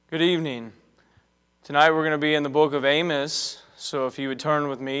Good evening. Tonight we're going to be in the book of Amos, so if you would turn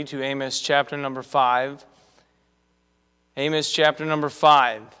with me to Amos chapter number 5. Amos chapter number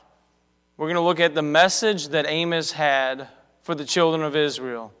 5. We're going to look at the message that Amos had for the children of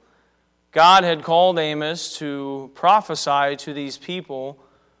Israel. God had called Amos to prophesy to these people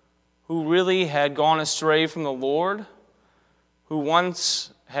who really had gone astray from the Lord, who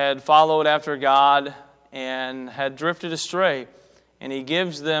once had followed after God and had drifted astray. And he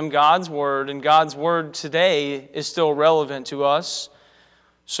gives them God's word, and God's word today is still relevant to us.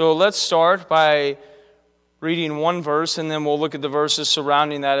 So let's start by reading one verse, and then we'll look at the verses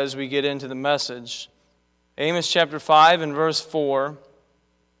surrounding that as we get into the message. Amos chapter 5 and verse 4.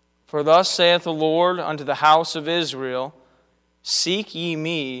 For thus saith the Lord unto the house of Israel, Seek ye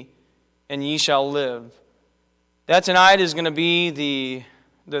me, and ye shall live. That tonight is going to be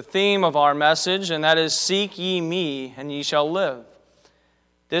the theme of our message, and that is Seek ye me, and ye shall live.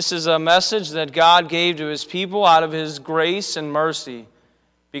 This is a message that God gave to His people out of His grace and mercy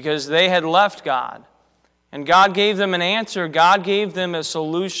because they had left God. And God gave them an answer. God gave them a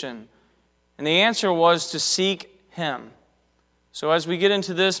solution. And the answer was to seek Him. So as we get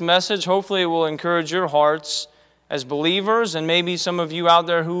into this message, hopefully it will encourage your hearts as believers, and maybe some of you out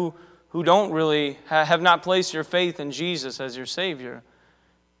there who don't really have not placed your faith in Jesus as your Savior.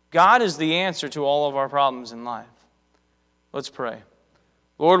 God is the answer to all of our problems in life. Let's pray.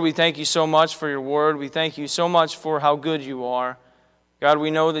 Lord, we thank you so much for your word. We thank you so much for how good you are. God, we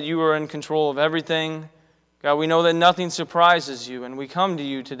know that you are in control of everything. God, we know that nothing surprises you, and we come to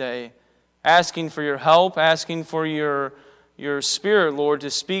you today asking for your help, asking for your Spirit, Lord, to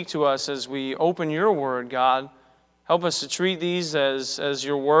speak to us as we open your word, God. Help us to treat these as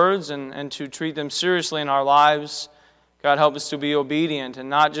your words and to treat them seriously in our lives. God, help us to be obedient and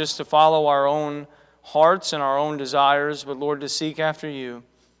not just to follow our own hearts and our own desires, but, Lord, to seek after you.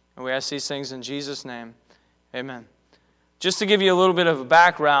 And we ask these things in Jesus' name. Amen. Just to give you a little bit of a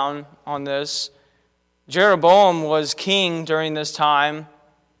background on this, Jeroboam was king during this time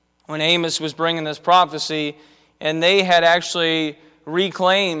when Amos was bringing this prophecy, and they had actually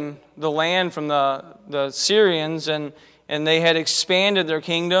reclaimed the land from the Syrians, and they had expanded their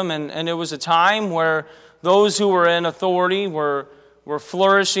kingdom, and it was a time where those who were in authority were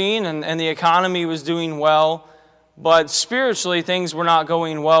flourishing, and the economy was doing well. But spiritually, things were not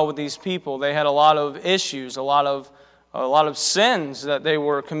going well with these people. They had a lot of issues, a lot of sins that they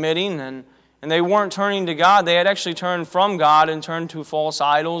were committing, and they weren't turning to God. They had actually turned from God and turned to false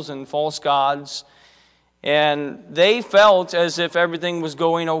idols and false gods. And they felt as if everything was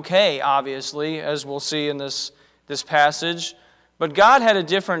going okay, obviously, as we'll see in this passage. But God had a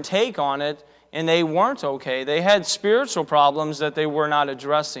different take on it, and they weren't okay. They had spiritual problems that they were not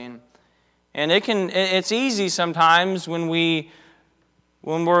addressing. And it's easy sometimes when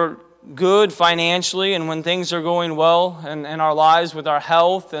we're good financially and when things are going well in our lives with our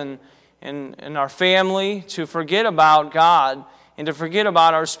health and our family to forget about God and to forget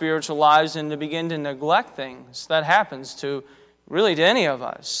about our spiritual lives and to begin to neglect things. That happens to any of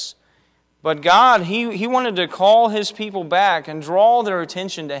us. But God, He wanted to call His people back and draw their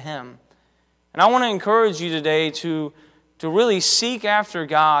attention to Him. And I want to encourage you today to really seek after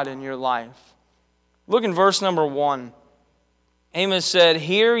God in your life. Look in verse number 1. Amos said,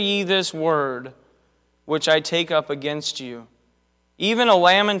 Hear ye this word, which I take up against you, even a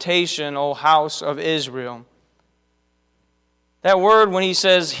lamentation, O house of Israel. That word, when he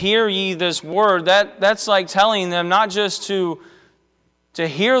says, Hear ye this word, that's like telling them not just to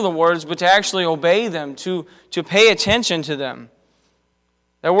hear the words, but to actually obey them, to pay attention to them.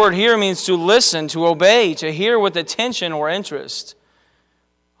 That word here means to listen, to obey, to hear with attention or interest.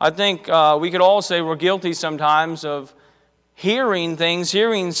 I think we could all say we're guilty sometimes of hearing things,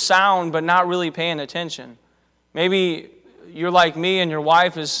 hearing sound, but not really paying attention. Maybe you're like me and your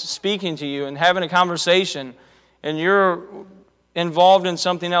wife is speaking to you and having a conversation, and you're involved in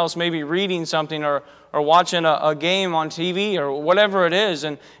something else, maybe reading something or watching a game on TV or whatever it is,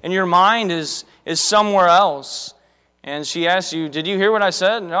 and your mind is somewhere else. And she asks you, did you hear what I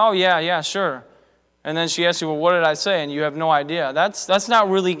said? Oh, yeah, sure. And then she asks you, well, what did I say? And you have no idea. That's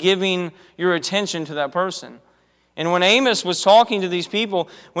not really giving your attention to that person. And when Amos was talking to these people,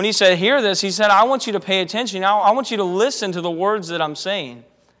 when he said, hear this, he said, I want you to pay attention. I want you to listen to the words that I'm saying.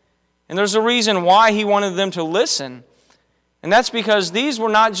 And there's a reason why he wanted them to listen. And that's because these were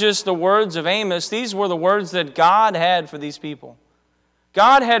not just the words of Amos. These were the words that God had for these people.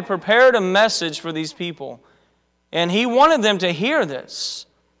 God had prepared a message for these people. And He wanted them to hear this.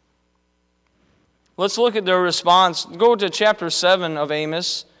 Let's look at their response. Go to chapter 7 of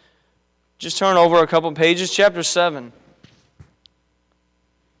Amos. Just turn over a couple pages. Chapter 7.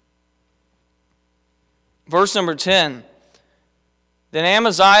 Verse number 10. Then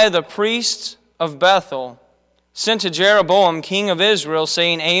Amaziah the priest of Bethel sent to Jeroboam king of Israel,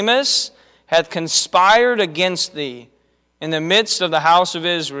 saying, Amos hath conspired against thee in the midst of the house of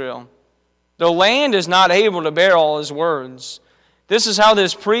Israel. The land is not able to bear all his words. This is how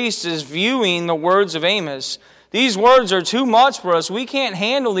this priest is viewing the words of Amos. These words are too much for us. We can't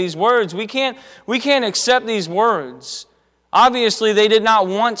handle these words. We can't accept these words. Obviously, they did not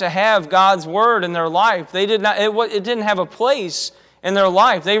want to have God's word in their life. It didn't have a place in their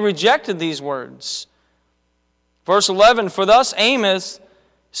life. They rejected these words. Verse 11, For thus Amos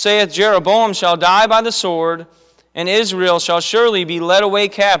saith, Jeroboam shall die by the sword, and Israel shall surely be led away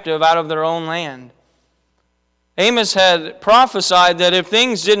captive out of their own land. Amos had prophesied that if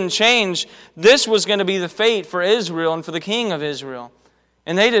things didn't change, this was going to be the fate for Israel and for the king of Israel.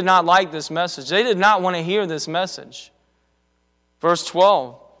 And they did not like this message. They did not want to hear this message. Verse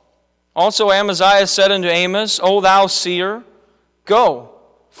 12, Also Amaziah said unto Amos, O thou seer, go,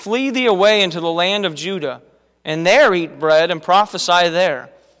 flee thee away into the land of Judah, and there eat bread and prophesy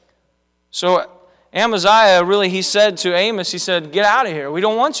there. So Amaziah he said to Amos, he said, get out of here. We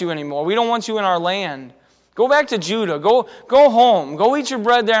don't want you anymore. We don't want you in our land. Go back to Judah. Go home. Go eat your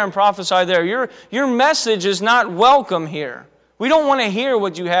bread there and prophesy there. Your message is not welcome here. We don't want to hear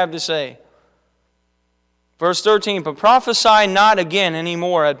what you have to say. Verse 13, But prophesy not again any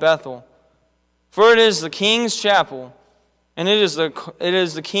more at Bethel, for it is the king's chapel, and it is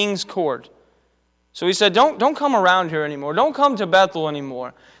the king's court. So he said, don't come around here anymore. Don't come to Bethel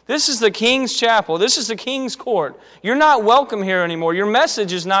anymore. This is the king's chapel. This is the king's court. You're not welcome here anymore. Your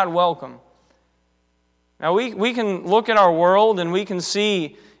message is not welcome. Now we can look at our world and we can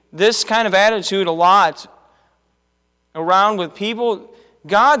see this kind of attitude a lot around with people.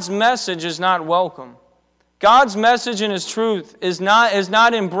 God's message is not welcome. God's message and His truth is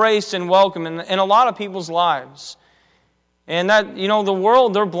not embraced and welcome in a lot of people's lives. And that, the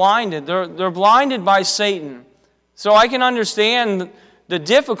world, they're blinded. They're blinded by Satan. So I can understand the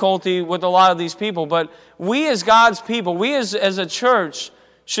difficulty with a lot of these people, but we as God's people, we as a church,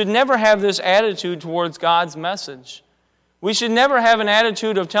 should never have this attitude towards God's message. We should never have an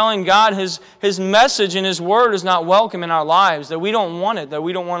attitude of telling God His message and His word is not welcome in our lives, that we don't want it, that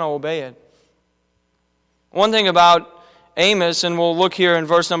we don't want to obey it. One thing about Amos, and we'll look here in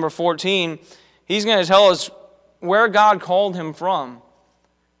verse number 14, he's going to tell us where God called him from.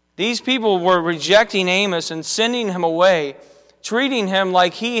 These people were rejecting Amos and sending him away, treating him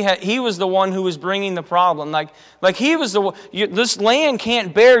like he was the one who was bringing the problem. Like he was the one. This land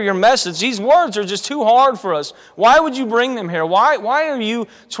can't bear your message. These words are just too hard for us. Why would you bring them here? Why are you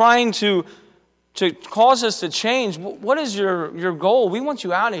trying to cause us to change? What is your goal? We want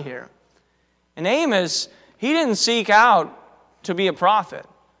you out of here. And Amos, he didn't seek out to be a prophet.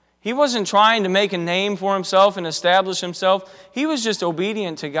 He wasn't trying to make a name for himself and establish himself. He was just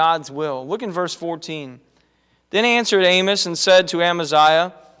obedient to God's will. Look in verse 14. Then answered Amos and said to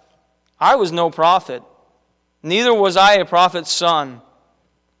Amaziah, I was no prophet, neither was I a prophet's son,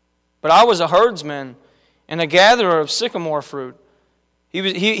 but I was a herdsman and a gatherer of sycamore fruit.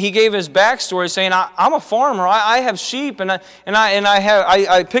 He gave his backstory saying, I'm a farmer. I have sheep and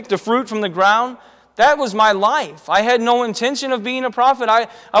I picked the fruit from the ground. That was my life. I had no intention of being a prophet.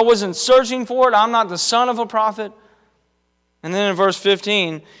 I wasn't searching for it. I'm not the son of a prophet. And then in verse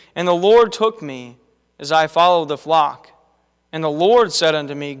 15, And the Lord took me as I followed the flock. And the Lord said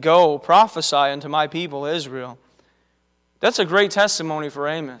unto me, Go, prophesy unto my people Israel. That's a great testimony for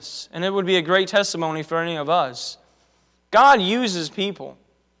Amos. And it would be a great testimony for any of us. God uses people.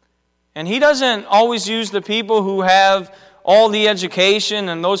 And He doesn't always use the people who have all the education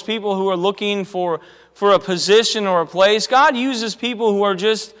and those people who are looking for a position or a place. God uses people who are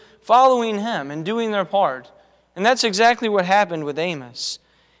just following Him and doing their part. And that's exactly what happened with Amos.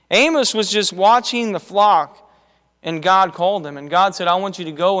 Amos was just watching the flock, and God called him. And God said, I want you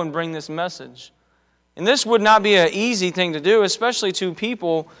to go and bring this message. And this would not be an easy thing to do, especially to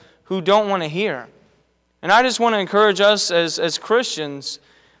people who don't want to hear. And I just want to encourage us as Christians,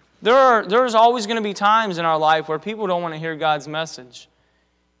 there's always going to be times in our life where people don't want to hear God's message.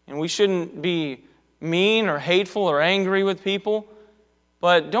 And we shouldn't be mean or hateful or angry with people,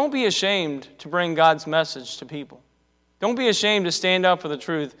 but don't be ashamed to bring God's message to people. Don't be ashamed to stand up for the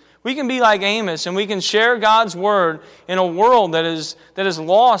truth. We can be like Amos and we can share God's word in a world that is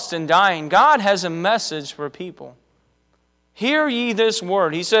lost and dying. God has a message for people. Hear ye this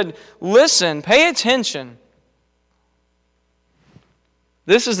word. He said, listen, pay attention.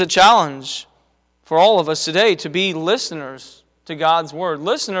 This is the challenge for all of us today, to be listeners to God's word,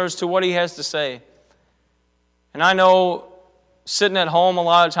 listeners to what He has to say. And I know sitting at home a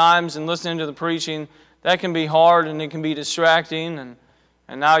lot of times and listening to the preaching, that can be hard and it can be distracting.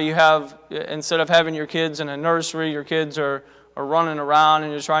 And now you have, instead of having your kids in a nursery, your kids are running around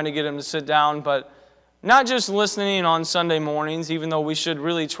and you're trying to get them to sit down. But not just listening on Sunday mornings, even though we should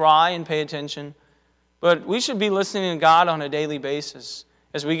really try and pay attention, but we should be listening to God on a daily basis.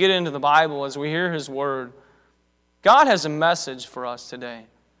 As we get into the Bible, as we hear His Word, God has a message for us today.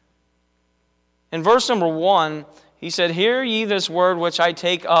 In verse number 1, He said, "Hear ye this word which I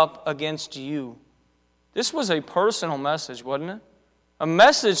take up against you." This was a personal message, wasn't it? A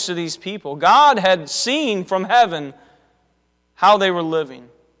message to these people. God had seen from heaven how they were living.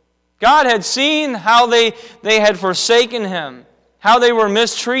 God had seen how they had forsaken Him, how they were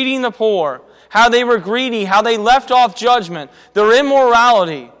mistreating the poor, how they were greedy, how they left off judgment, their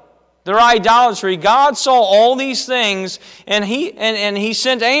immorality, their idolatry. God saw all these things, and He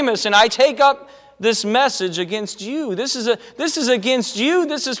sent Amos, and I take up this message against you. This is against you.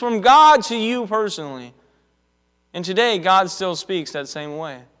 This is from God to you personally. And today, God still speaks that same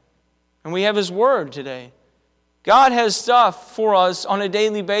way. And we have His Word today. God has stuff for us on a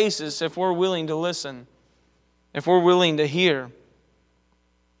daily basis if we're willing to listen, if we're willing to hear.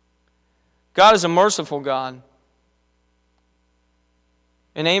 God is a merciful God.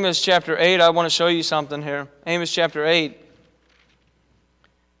 In Amos chapter 8, I want to show you something here. Amos chapter 8,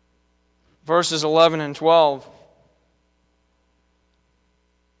 verses 11 and 12.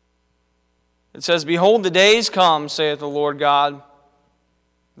 It says, "Behold, the days come, saith the Lord God,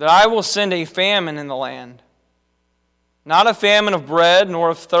 that I will send a famine in the land. Not a famine of bread, nor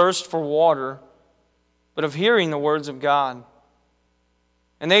of thirst for water, but of hearing the words of God.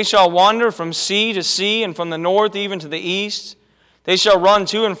 And they shall wander from sea to sea, and from the north even to the east. They shall run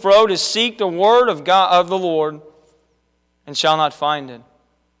to and fro to seek the word of God, of the Lord, and shall not find it."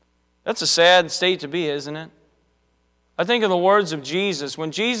 That's a sad state to be, isn't it? I think of the words of Jesus.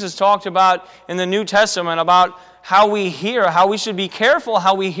 When Jesus talked about in the New Testament about how we hear, how we should be careful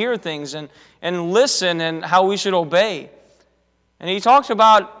how we hear things and listen and how we should obey. And He talked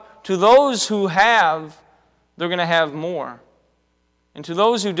about to those who have, they're going to have more. And to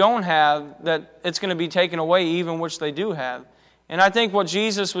those who don't have, that it's going to be taken away even which they do have. And I think what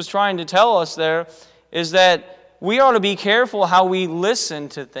Jesus was trying to tell us there is that we ought to be careful how we listen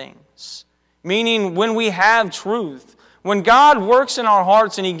to things. Meaning when we have truth, when God works in our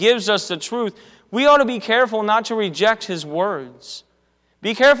hearts and He gives us the truth, we ought to be careful not to reject His words.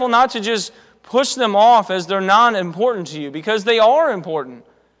 Be careful not to just push them off as they're not important to you, because they are important.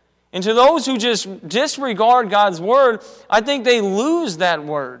 And to those who just disregard God's word, I think they lose that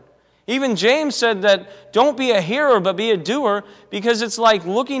word. Even James said that don't be a hearer, but be a doer, because it's like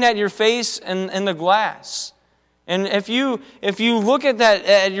looking at your face in the glass. And if you look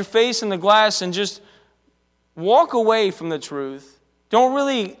at your face in the glass and just walk away from the truth, don't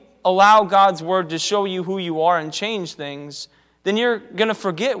really allow God's word to show you who you are and change things, then you're going to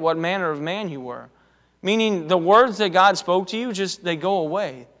forget what manner of man you were. Meaning the words that God spoke to you, they go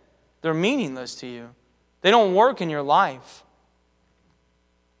away. They're meaningless to you. They don't work in your life.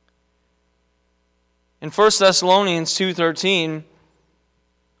 In 1 Thessalonians 2:13,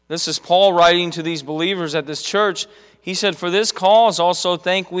 this is Paul writing to these believers at this church. He said, "For this cause also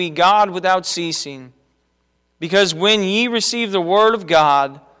thank we God without ceasing, because when ye received the word of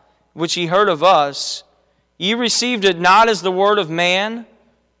God, which ye heard of us, ye received it not as the word of man,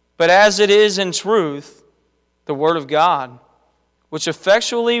 but as it is in truth, the word of God, which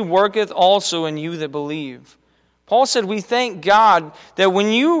effectually worketh also in you that believe." Paul said, we thank God that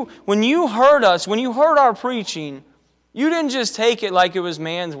when you heard us, when you heard our preaching, you didn't just take it like it was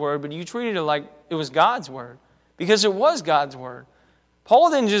man's word, but you treated it like it was God's word, because it was God's word. Paul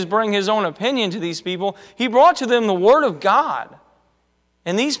didn't just bring his own opinion to these people. He brought to them the word of God.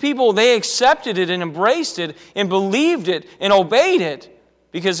 And these people, they accepted it and embraced it and believed it and obeyed it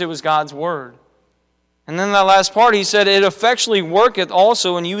because it was God's word. And then that last part, he said, it effectually worketh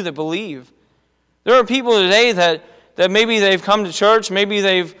also in you that believe. There are people today that maybe they've come to church, maybe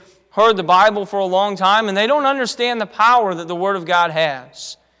they've heard the Bible for a long time, and they don't understand the power that the Word of God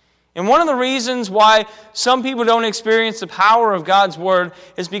has. And one of the reasons why some people don't experience the power of God's Word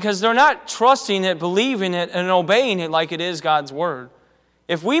is because they're not trusting it, believing it, and obeying it like it is God's Word.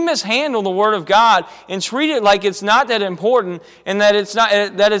 If we mishandle the Word of God and treat it like it's not that important and that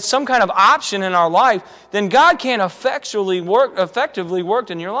it's some kind of option in our life, then God can't effectively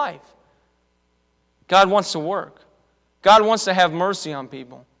work in your life. God wants to work. God wants to have mercy on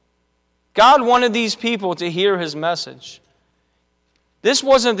people. God wanted these people to hear His message. This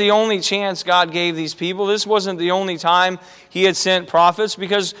wasn't the only chance God gave these people. This wasn't the only time He had sent prophets,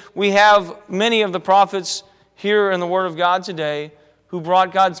 because we have many of the prophets here in the Word of God today who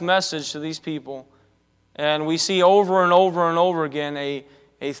brought God's message to these people. And we see over and over and over again a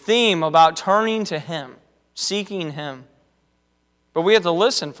theme about turning to Him, seeking Him. But we have to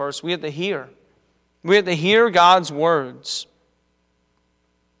listen first. We have to hear. We have to hear God's words.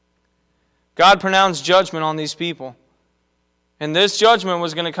 God pronounced judgment on these people. And this judgment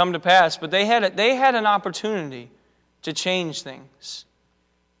was going to come to pass, but they had an opportunity to change things.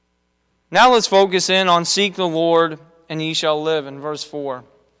 Now let's focus in on seek the Lord, and ye shall live, in verse 4.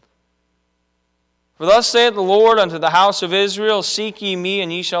 For thus saith the Lord unto the house of Israel, seek ye me,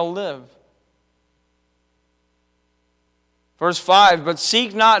 and ye shall live. Verse 5, but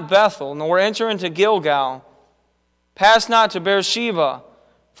seek not Bethel, nor enter into Gilgal. Pass not to Beersheba,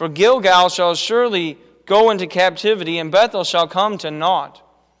 for Gilgal shall surely go into captivity, and Bethel shall come to naught.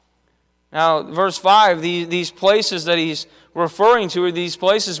 Now, verse 5, these places that he's referring to are these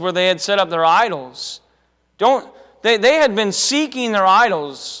places where they had set up their idols. They had been seeking their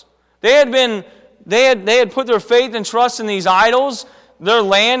idols. They had put their faith and trust in these idols. Their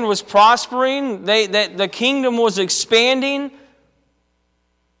land was prospering. The kingdom was expanding.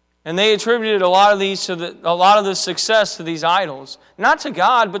 And they attributed a lot of the success to these idols. Not to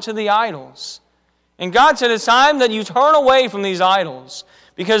God, but to the idols. And God said, it's time that you turn away from these idols.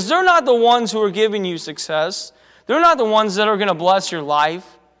 Because they're not the ones who are giving you success. They're not the ones that are going to bless your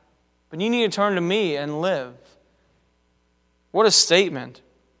life. But you need to turn to me and live. What a statement.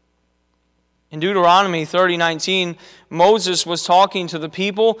 In Deuteronomy 30:19, Moses was talking to the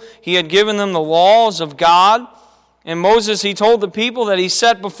people. He had given them the laws of God. And Moses, he told the people that he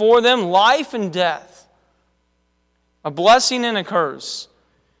set before them life and death, a blessing and a curse.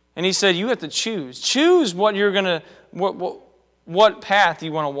 And he said, you have to choose. Choose what you're going to, what path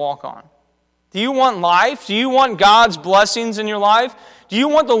you want to walk on. Do you want life? Do you want God's blessings in your life? Do you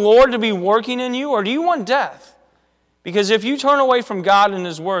want the Lord to be working in you? Or do you want death? Because if you turn away from God and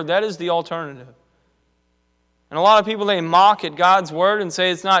His Word, that is the alternative. And a lot of people, they mock at God's Word and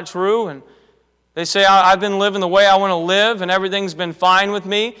say it's not true. And they say, I've been living the way I want to live and everything's been fine with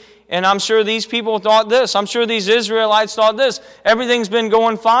me. And I'm sure these people thought this. I'm sure these Israelites thought this. Everything's been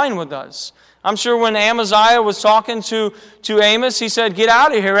going fine with us. I'm sure when Amaziah was talking to Amos, he said, get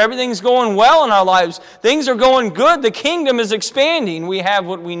out of here. Everything's going well in our lives. Things are going good. The kingdom is expanding. We have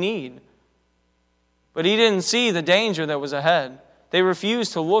what we need. But he didn't see the danger that was ahead. They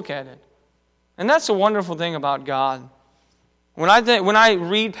refused to look at it. And that's the wonderful thing about God. When I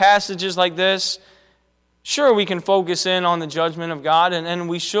read passages like this, sure, we can focus in on the judgment of God, and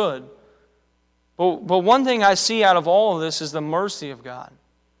we should. But one thing I see out of all of this is the mercy of God.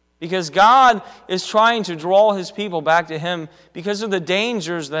 Because God is trying to draw His people back to Him because of the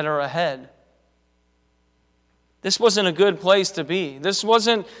dangers that are ahead. This wasn't a good place to be. This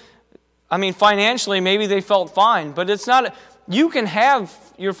wasn't, financially, maybe they felt fine, but it's not. You can have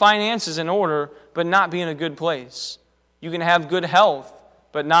your finances in order, but not be in a good place. You can have good health,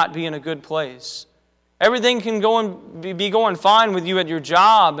 but not be in a good place. Everything can be going fine with you at your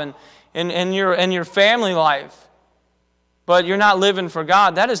job and your family life, but you're not living for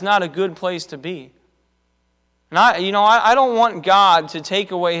God. That is not a good place to be. And I don't want God to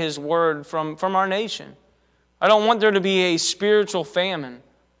take away His Word from our nation. I don't want there to be a spiritual famine.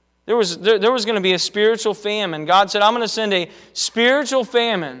 There was going to be a spiritual famine. God said, I'm going to send a spiritual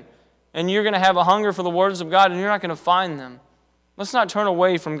famine, and you're going to have a hunger for the words of God, and you're not going to find them. Let's not turn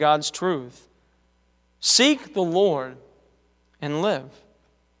away from God's truth. Seek the Lord and live.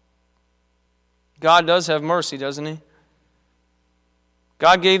 God does have mercy, doesn't He?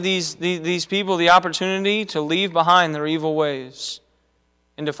 God gave these people the opportunity to leave behind their evil ways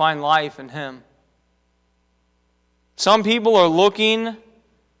and to find life in Him. Some people are looking,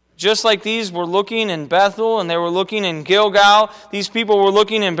 just like these were looking in Bethel and they were looking in Gilgal. These people were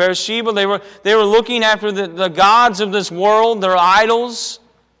looking in Beersheba. They were looking after the gods of this world, their idols.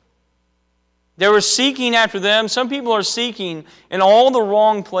 They were seeking after them. Some people are seeking in all the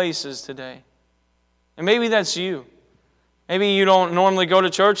wrong places today. And maybe that's you. Maybe you don't normally go to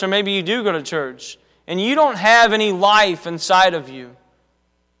church, or maybe you do go to church, and you don't have any life inside of you.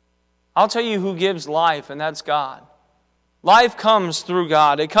 I'll tell you who gives life, and that's God. Life comes through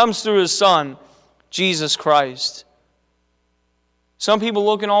God. It comes through His Son, Jesus Christ. Some people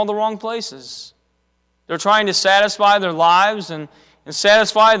look in all the wrong places. They're trying to satisfy their lives and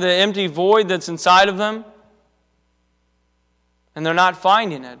satisfy the empty void that's inside of them. And they're not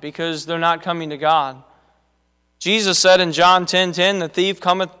finding it because they're not coming to God. Jesus said in John 10:10, the thief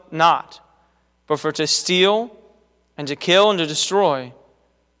cometh not, but for to steal and to kill and to destroy.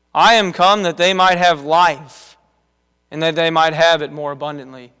 I am come that they might have life, and that they might have it more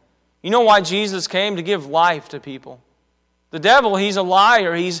abundantly. You know why Jesus came? To give life to people. The devil, he's a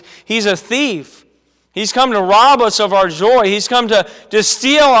liar. He's a thief. He's come to rob us of our joy. He's come to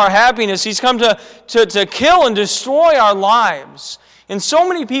steal our happiness. He's come to kill and destroy our lives. And so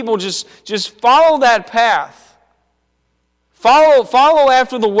many people just follow that path. Follow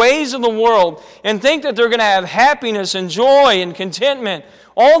after the ways of the world and think that they're going to have happiness and joy and contentment.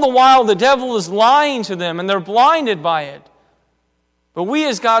 All the while the devil is lying to them and they're blinded by it. But we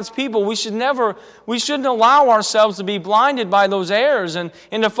as God's people, we shouldn't allow ourselves to be blinded by those errors and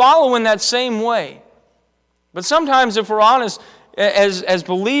to follow in that same way. But sometimes, if we're honest, as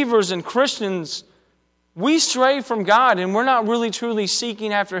believers and Christians, we stray from God and we're not really truly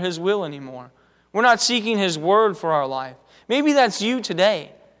seeking after His will anymore. We're not seeking His word for our life. Maybe that's you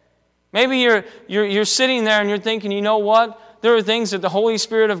today. Maybe you're sitting there and you're thinking, you know what? There are things that the Holy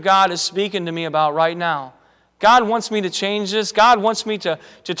Spirit of God is speaking to me about right now. God wants me to change this. God wants me to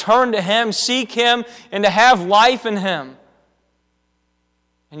turn to Him, seek Him, and to have life in Him.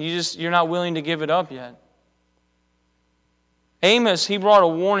 And you're not willing to give it up yet. Amos, he brought a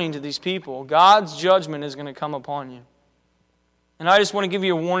warning to these people. God's judgment is going to come upon you. And I just want to give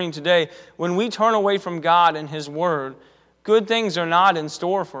you a warning today. When we turn away from God and His Word, good things are not in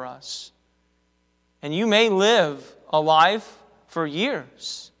store for us. And you may live a life for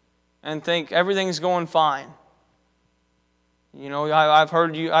years and think everything's going fine. You know, I've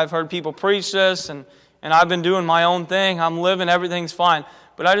heard people preach this, and I've been doing my own thing. I'm living, everything's fine.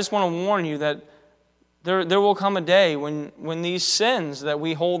 But I just want to warn you that there will come a day when these sins that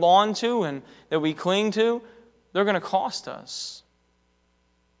we hold on to and that we cling to, they're going to cost us.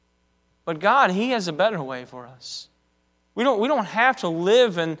 But God, He has a better way for us. We don't have to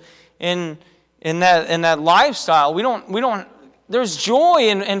live in that lifestyle. We don't. There's joy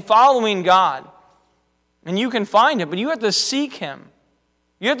in following God, and you can find it. But you have to seek Him.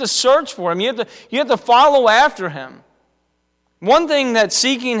 You have to search for Him. You have to follow after Him. One thing that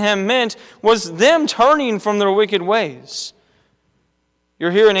seeking Him meant was them turning from their wicked ways.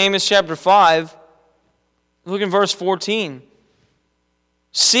 You're here in Amos chapter 5. Look in verse 14.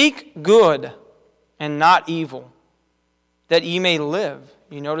 Seek good and not evil, that ye may live.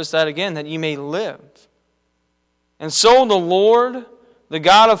 You notice that again, that ye may live. And so the Lord, the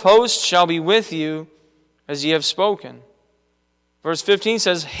God of hosts, shall be with you as ye have spoken. Verse 15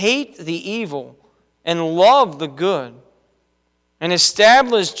 says, hate the evil and love the good, and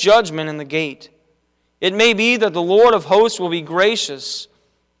establish judgment in the gate. It may be that the Lord of hosts will be gracious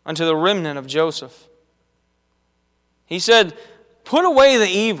unto the remnant of Joseph. He said, put away the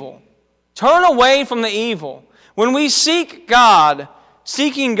evil. Turn away from the evil. When we seek God,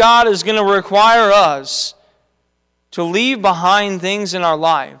 seeking God is going to require us to leave behind things in our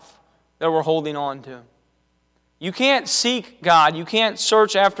life that we're holding on to. You can't seek God, you can't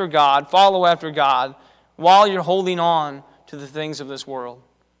search after God, follow after God, while you're holding on to the things of this world.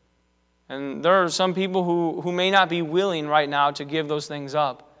 And there are some people who may not be willing right now to give those things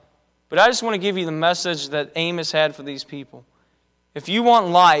up. But I just want to give you the message that Amos had for these people. If you want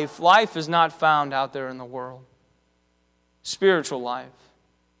life, life is not found out there in the world. Spiritual life,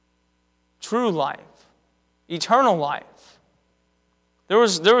 true life, eternal life. There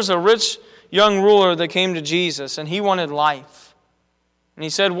was a rich young ruler that came to Jesus, and he wanted life. And he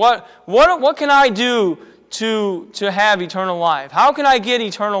said, What can I do to have eternal life? How can I get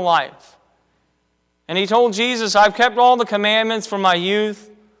eternal life? And he told Jesus, I've kept all the commandments from my youth,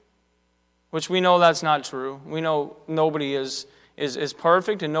 which we know that's not true. We know nobody is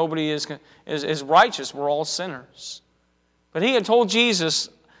perfect and nobody is righteous. We're all sinners. But he had told Jesus,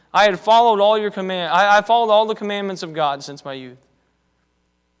 I had followed all your commands. I followed all the commandments of God since my youth.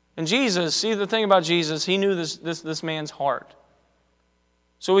 And Jesus, see the thing about Jesus, he knew this man's heart.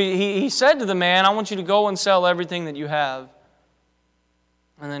 So he said to the man, I want you to go and sell everything that you have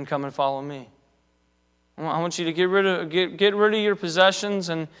and then come and follow me. I want you to get rid of your possessions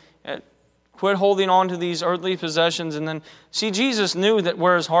and quit holding on to these earthly possessions. And then, see, Jesus knew that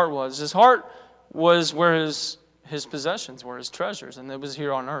where his heart was. His heart was where his possessions were, his treasures, and it was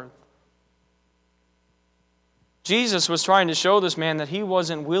here on earth. Jesus was trying to show this man that he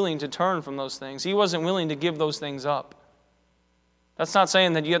wasn't willing to turn from those things. He wasn't willing to give those things up. That's not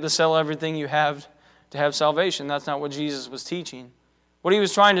saying that you have to sell everything you have to have salvation. That's not what Jesus was teaching. What he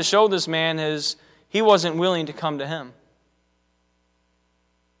was trying to show this man is he wasn't willing to come to him.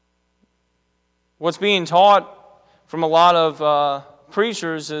 What's being taught from a lot of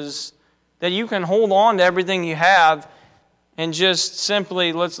preachers is that you can hold on to everything you have and just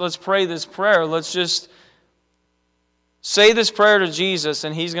simply, let's pray this prayer. Let's just say this prayer to Jesus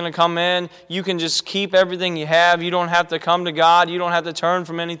and He's going to come in. You can just keep everything you have. You don't have to come to God. You don't have to turn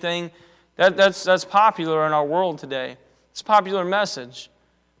from anything. That's popular in our world today. It's a popular message.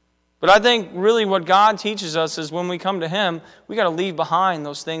 But I think really what God teaches us is when we come to Him, we got to leave behind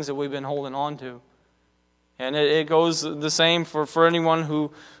those things that we've been holding on to. And it goes the same for anyone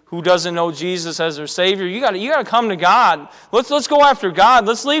who doesn't know Jesus as their Savior. You got to come to God. Let's go after God.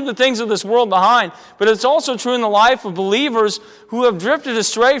 Let's leave the things of this world behind. But it's also true in the life of believers who have drifted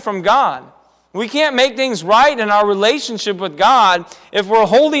astray from God. We can't make things right in our relationship with God if we're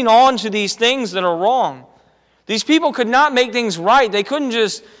holding on to these things that are wrong. These people could not make things right. They couldn't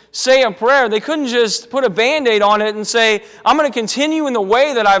just say a prayer. They couldn't just put a Band-Aid on it and say, I'm going to continue in the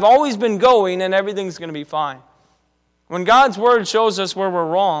way that I've always been going and everything's going to be fine. When God's Word shows us where we're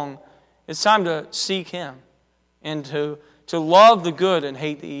wrong, it's time to seek Him and to love the good and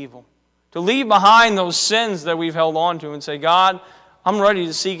hate the evil. To leave behind those sins that we've held on to and say, God, I'm ready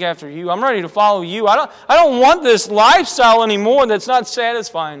to seek after You. I'm ready to follow You. I don't want this lifestyle anymore that's not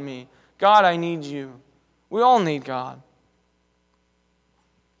satisfying me. God, I need You. We all need God.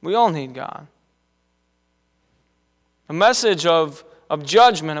 We all need God. A message of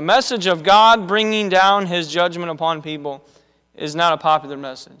judgment, a message of God bringing down His judgment upon people is not a popular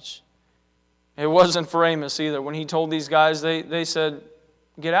message. It wasn't for Amos either. When he told these guys, they said,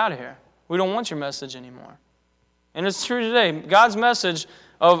 get out of here. We don't want your message anymore. And it's true today. God's message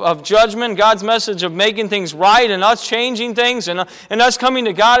of judgment, God's message of making things right and us changing things and us coming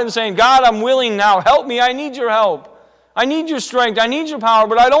to God and saying, God, I'm willing now. Help me. I need Your help. I need Your strength. I need Your power,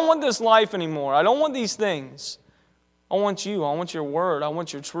 but I don't want this life anymore. I don't want these things. I want You. I want Your Word. I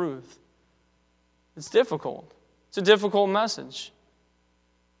want Your truth. It's difficult. It's a difficult message.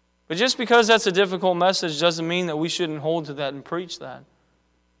 But just because that's a difficult message doesn't mean that we shouldn't hold to that and preach that.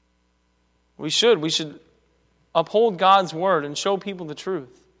 We should. We should uphold God's Word and show people the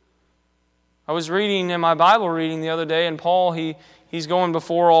truth. I was reading in my Bible reading the other day, and Paul, he's going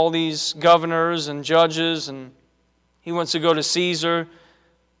before all these governors and judges, and he wants to go to Caesar.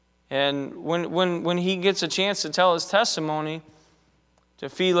 And when he gets a chance to tell his testimony to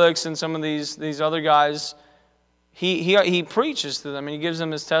Felix and some of these other guys, he preaches to them, and he gives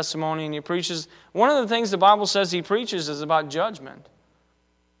them his testimony, and he preaches. One of the things the Bible says he preaches is about judgment.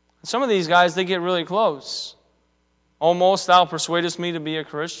 Some of these guys, they get really close. Almost, thou persuadest me to be a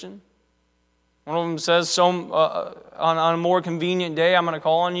Christian. One of them says, on a more convenient day, I'm going to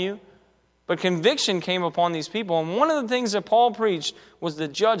call on you. But conviction came upon these people. And one of the things that Paul preached was the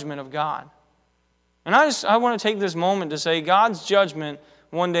judgment of God. And I want to take this moment to say God's judgment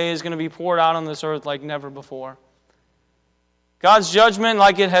one day is going to be poured out on this earth like never before. God's judgment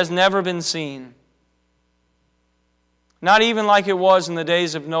like it has never been seen. Not even like it was in the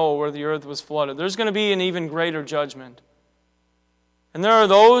days of Noah where the earth was flooded. There's going to be an even greater judgment. And there are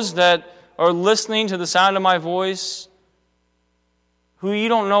those that are listening to the sound of my voice who you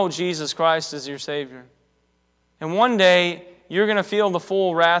don't know Jesus Christ as your Savior. And one day, you're going to feel the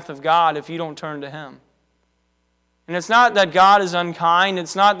full wrath of God if you don't turn to Him. And it's not that God is unkind.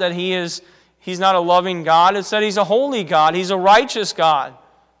 It's not that He's not a loving God. It's that He's a holy God. He's a righteous God.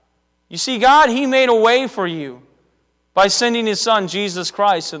 You see, God, He made a way for you by sending His Son, Jesus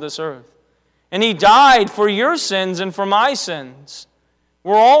Christ, to this earth. And He died for your sins and for my sins.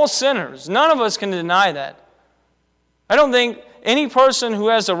 We're all sinners. None of us can deny that. I don't think any person who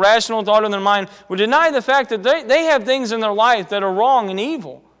has a rational thought in their mind would deny the fact that they have things in their life that are wrong and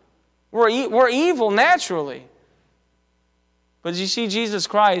evil. We're evil naturally. But you see, Jesus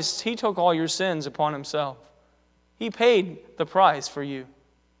Christ, He took all your sins upon Himself. He paid the price for you.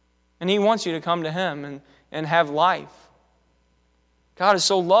 And He wants you to come to Him and have life. God is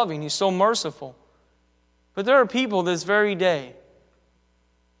so loving. He's so merciful. But there are people this very day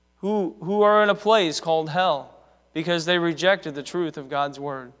who are in a place called hell because they rejected the truth of God's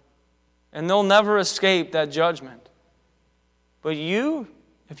Word. And they'll never escape that judgment. But you,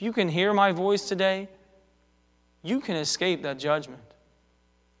 if you can hear my voice today, you can escape that judgment.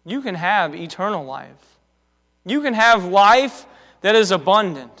 You can have eternal life. You can have life that is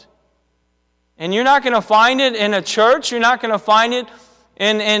abundant. And you're not going to find it in a church. You're not going to find it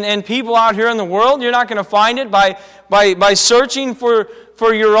in people out here in the world. You're not going to find it by searching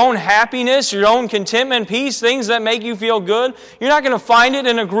for your own happiness, your own contentment, peace, things that make you feel good. You're not going to find it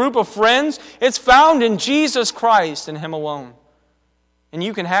in a group of friends. It's found in Jesus Christ and Him alone. And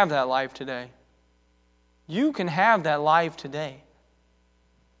you can have that life today. You can have that life today.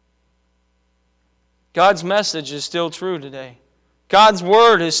 God's message is still true today. God's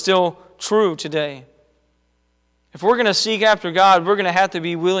Word is still true today. If we're going to seek after God, we're going to have to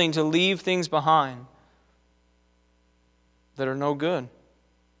be willing to leave things behind that are no good.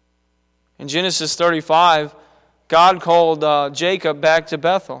 In Genesis 35, God called Jacob back to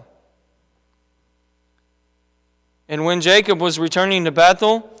Bethel. And when Jacob was returning to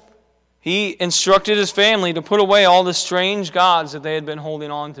Bethel, He instructed his family to put away all the strange gods that they had been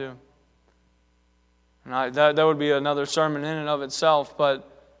holding on to. And that would be another sermon in and of itself, but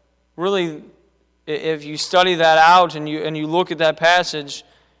really, if you study that out and you look at that passage,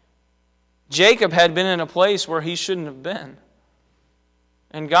 Jacob had been in a place where he shouldn't have been.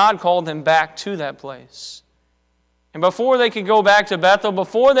 And God called him back to that place. And before they could go back to Bethel,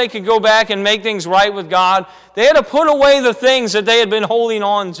 before they could go back and make things right with God, they had to put away the things that they had been holding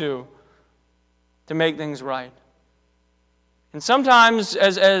on to make things right. And sometimes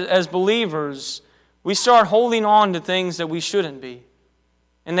as believers, we start holding on to things that we shouldn't be.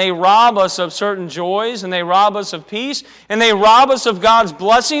 And they rob us of certain joys, and they rob us of peace, and they rob us of God's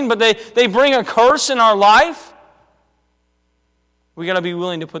blessing, but they bring a curse in our life. We got to be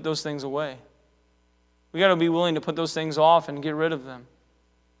willing to put those things away. We got to be willing to put those things off and get rid of them.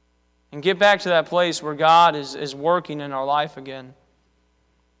 And get back to that place where God is working in our life again.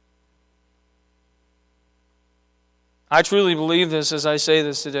 I truly believe this as I say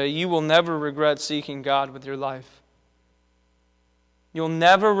this today. You will never regret seeking God with your life. You'll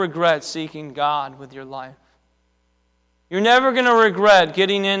never regret seeking God with your life. You're never going to regret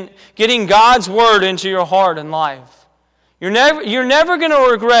getting God's Word into your heart and life. You're never going to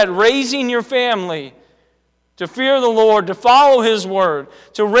regret raising your family to fear the Lord, to follow His Word,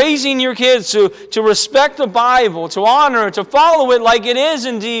 to raising your kids to respect the Bible, to honor it, to follow it like it is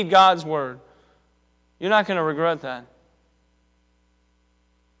indeed God's Word. You're not going to regret that.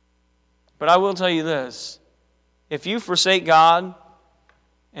 But I will tell you this. If you forsake God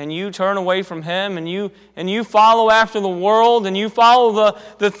and you turn away from Him and you follow after the world and you follow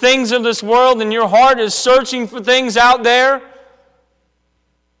the things of this world and your heart is searching for things out there,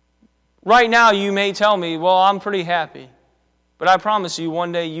 right now you may tell me, well, I'm pretty happy. But I promise you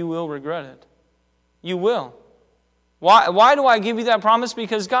one day you will regret it. You will. Why do I give you that promise?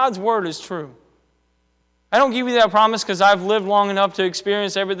 Because God's Word is true. I don't give you that promise because I've lived long enough to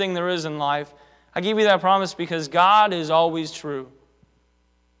experience everything there is in life. I give you that promise because God is always true.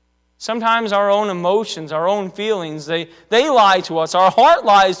 Sometimes our own emotions, our own feelings, they lie to us. Our heart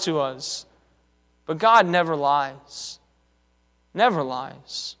lies to us. But God never lies. Never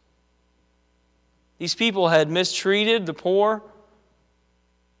lies. These people had mistreated the poor.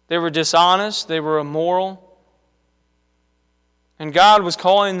 They were dishonest. They were immoral. And God was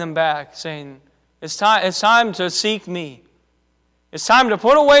calling them back, saying, It's time to seek me. It's time to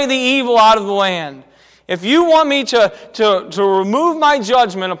put away the evil out of the land. If you want me to remove my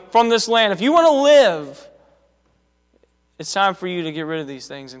judgment from this land, if you want to live, it's time for you to get rid of these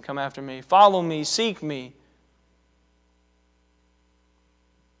things and come after me. Follow me, seek me.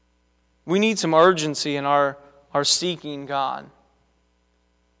 We need some urgency in our seeking God.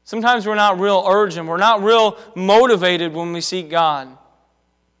 Sometimes we're not real urgent. We're not real motivated when we seek God.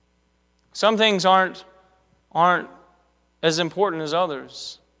 Some things aren't as important as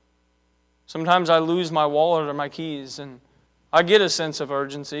others. Sometimes I lose my wallet or my keys, and I get a sense of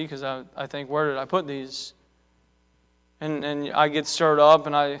urgency because I think, where did I put these? And I get stirred up,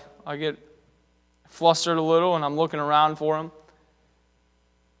 and I get flustered a little, and I'm looking around for them.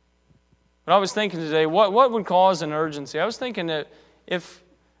 But I was thinking today, what would cause an urgency? I was thinking that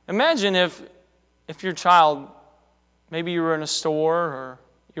imagine if your child, maybe you were in a store or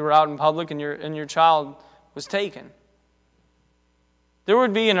you were out in public and your child was taken. There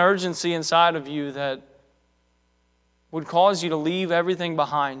would be an urgency inside of you that would cause you to leave everything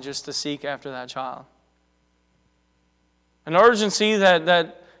behind just to seek after that child. An urgency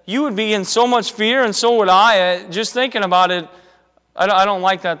that you would be in so much fear, and so would I. Just thinking about it, I don't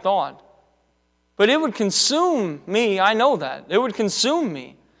like that thought. But it would consume me, I know that. It would consume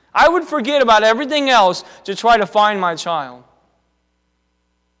me. I would forget about everything else to try to find my child.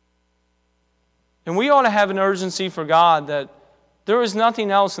 And we ought to have an urgency for God that there is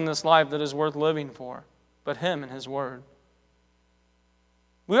nothing else in this life that is worth living for but Him and His Word.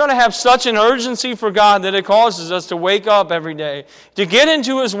 We ought to have such an urgency for God that it causes us to wake up every day, to get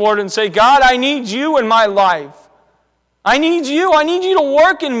into His Word and say, God, I need You in my life. I need You. I need You to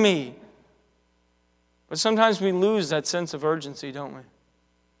work in me. But sometimes we lose that sense of urgency, don't we?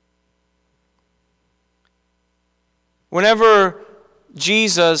 Whenever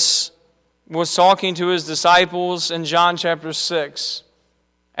Jesus was talking to His disciples in John chapter 6,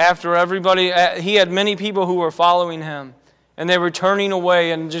 after everybody, He had many people who were following Him, and they were turning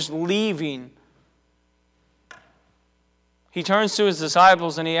away and just leaving. He turns to His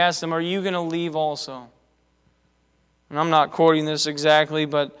disciples and He asks them, are you going to leave also? And I'm not quoting this exactly,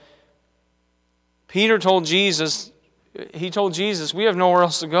 but Peter told Jesus, we have nowhere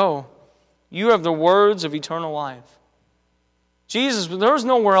else to go. You have the words of eternal life. Jesus, there's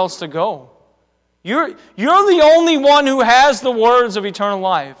nowhere else to go. You're the only one who has the words of eternal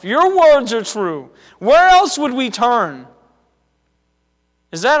life. Your words are true. Where else would we turn?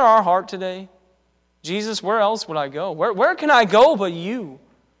 Is that our heart today? Jesus, where else would I go? Where can I go but you?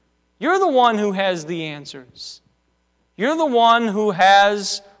 You're the one who has the answers. You're the one who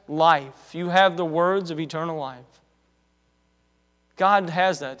has life. You have the words of eternal life. God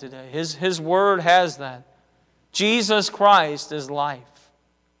has that today. His Word has that. Jesus Christ is life.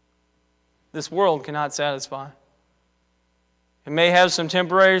 This world cannot satisfy. It may have some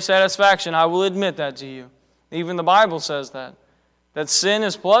temporary satisfaction. I will admit that to you. Even the Bible says that. That sin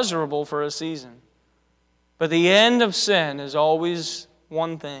is pleasurable for a season. But the end of sin is always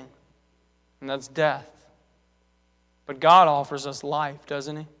one thing, and that's death. But God offers us life,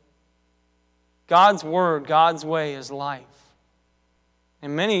 doesn't He? God's Word, God's way is life.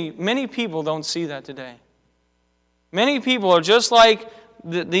 And many people don't see that today. Many people are just like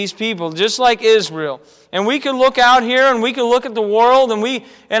these people, just like Israel. And we could look out here and we could look at the world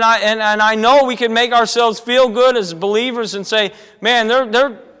and I know we can make ourselves feel good as believers and say, man,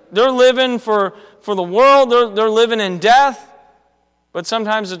 they're living for the world, they're living in death. But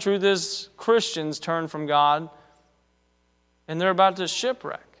sometimes the truth is Christians turn from God and they're about to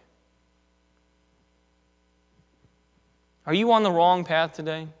shipwreck. Are you on the wrong path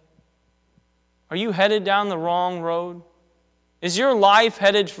today? Are you headed down the wrong road? Is your life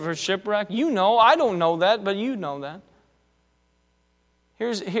headed for shipwreck? You know, I don't know that, but you know that.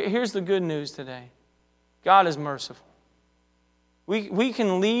 Here's the good news today. God is merciful. We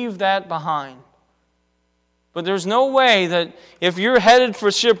can leave that behind. But there's no way that if you're headed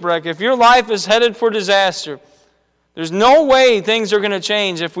for shipwreck, if your life is headed for disaster, there's no way things are going to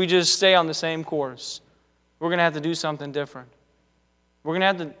change if we just stay on the same course. We're going to have to do something different. We're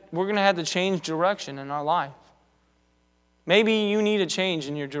going to have to change direction in our life. Maybe you need a change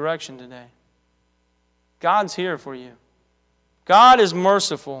in your direction today. God's here for you. God is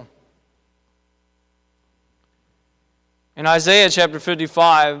merciful. In Isaiah chapter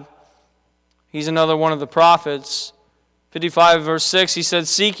 55, he's another one of the prophets. 55 verse 6, he said,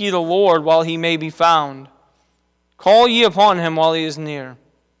 "Seek ye the Lord while he may be found. Call ye upon him while he is near."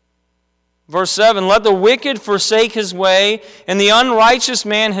 Verse 7, "Let the wicked forsake his way, and the unrighteous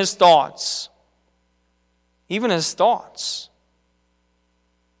man his thoughts." Even his thoughts.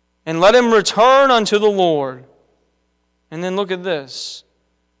 "And let him return unto the Lord." And then look at this.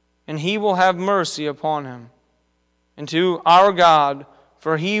 "And he will have mercy upon him. And to our God,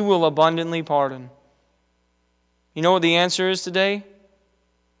 for he will abundantly pardon." You know what the answer is today?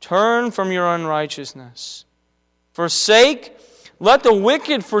 Turn from your unrighteousness. Let the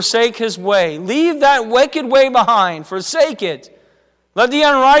wicked forsake his way. Leave that wicked way behind. Forsake it. Let the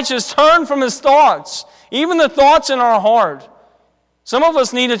unrighteous turn from his thoughts, even the thoughts in our heart. Some of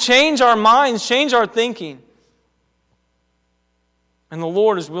us need to change our minds, change our thinking. And the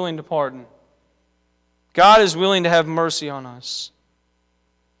Lord is willing to pardon. God is willing to have mercy on us.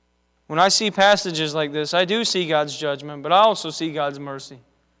 When I see passages like this, I do see God's judgment, but I also see God's mercy.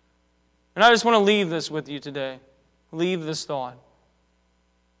 And I just want to leave this with you today. Leave this thought.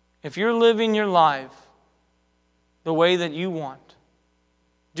 If you're living your life the way that you want,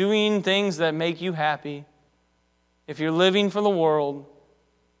 doing things that make you happy, if you're living for the world,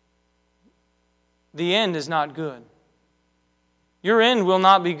 the end is not good. Your end will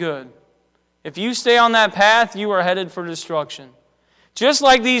not be good. If you stay on that path, you are headed for destruction. Just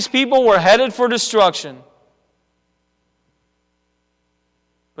like these people were headed for destruction.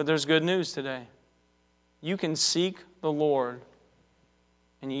 But there's good news today. You can seek the Lord,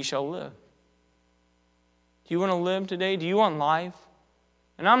 and ye shall live. Do you want to live today? Do you want life?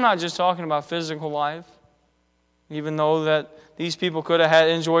 And I'm not just talking about physical life. Even though that these people could have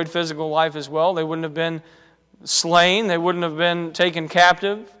enjoyed physical life as well. They wouldn't have been slain. They wouldn't have been taken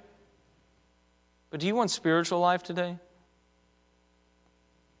captive. But do you want spiritual life today?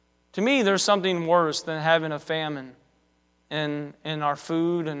 To me, there's something worse than having a famine in our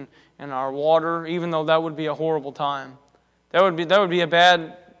food and our water, even though that would be a horrible time. That would be a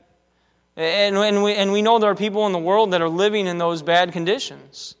bad... And we know there are people in the world that are living in those bad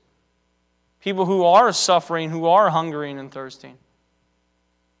conditions. People who are suffering, who are hungering and thirsting.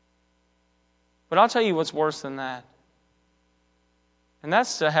 But I'll tell you what's worse than that. And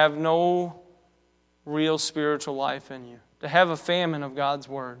that's to have no real spiritual life in you. To have a famine of God's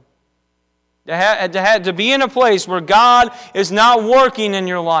Word. To be in a place where God is not working in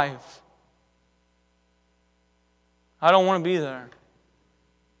your life. I don't want to be there.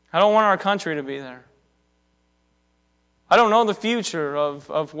 I don't want our country to be there. I don't know the future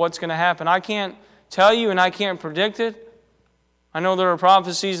of what's going to happen. I can't tell you and I can't predict it. I know there are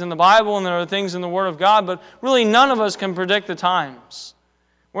prophecies in the Bible and there are things in the Word of God, but really none of us can predict the times.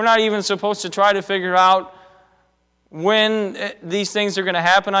 We're not even supposed to try to figure out when these things are going to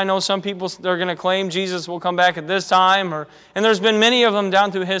happen. I know some people, they're going to claim Jesus will come back at this time, and there's been many of them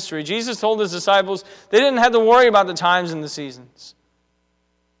down through history. Jesus told his disciples they didn't have to worry about the times and the seasons.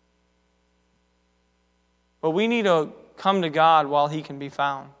 But we need to come to God while He can be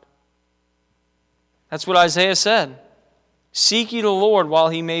found. That's what Isaiah said. Seek ye the Lord while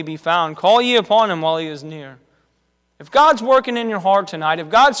He may be found. Call ye upon Him while He is near. If God's working in your heart tonight, if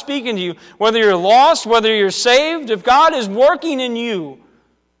God's speaking to you, whether you're lost, whether you're saved, if God is working in you,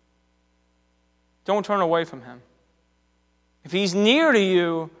 don't turn away from Him. If He's near to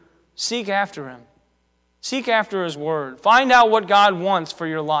you, seek after Him. Seek after His Word. Find out what God wants for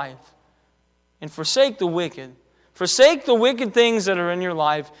your life. And forsake the wicked. Forsake the wicked things that are in your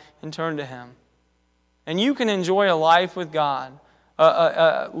life and turn to Him. And you can enjoy a life with God,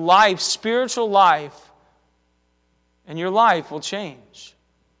 a life, spiritual life, and your life will change.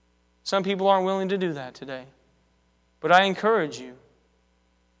 Some people aren't willing to do that today. But I encourage you.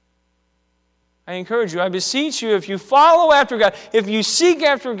 I beseech you, if you follow after God, if you seek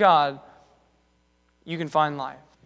after God, you can find life.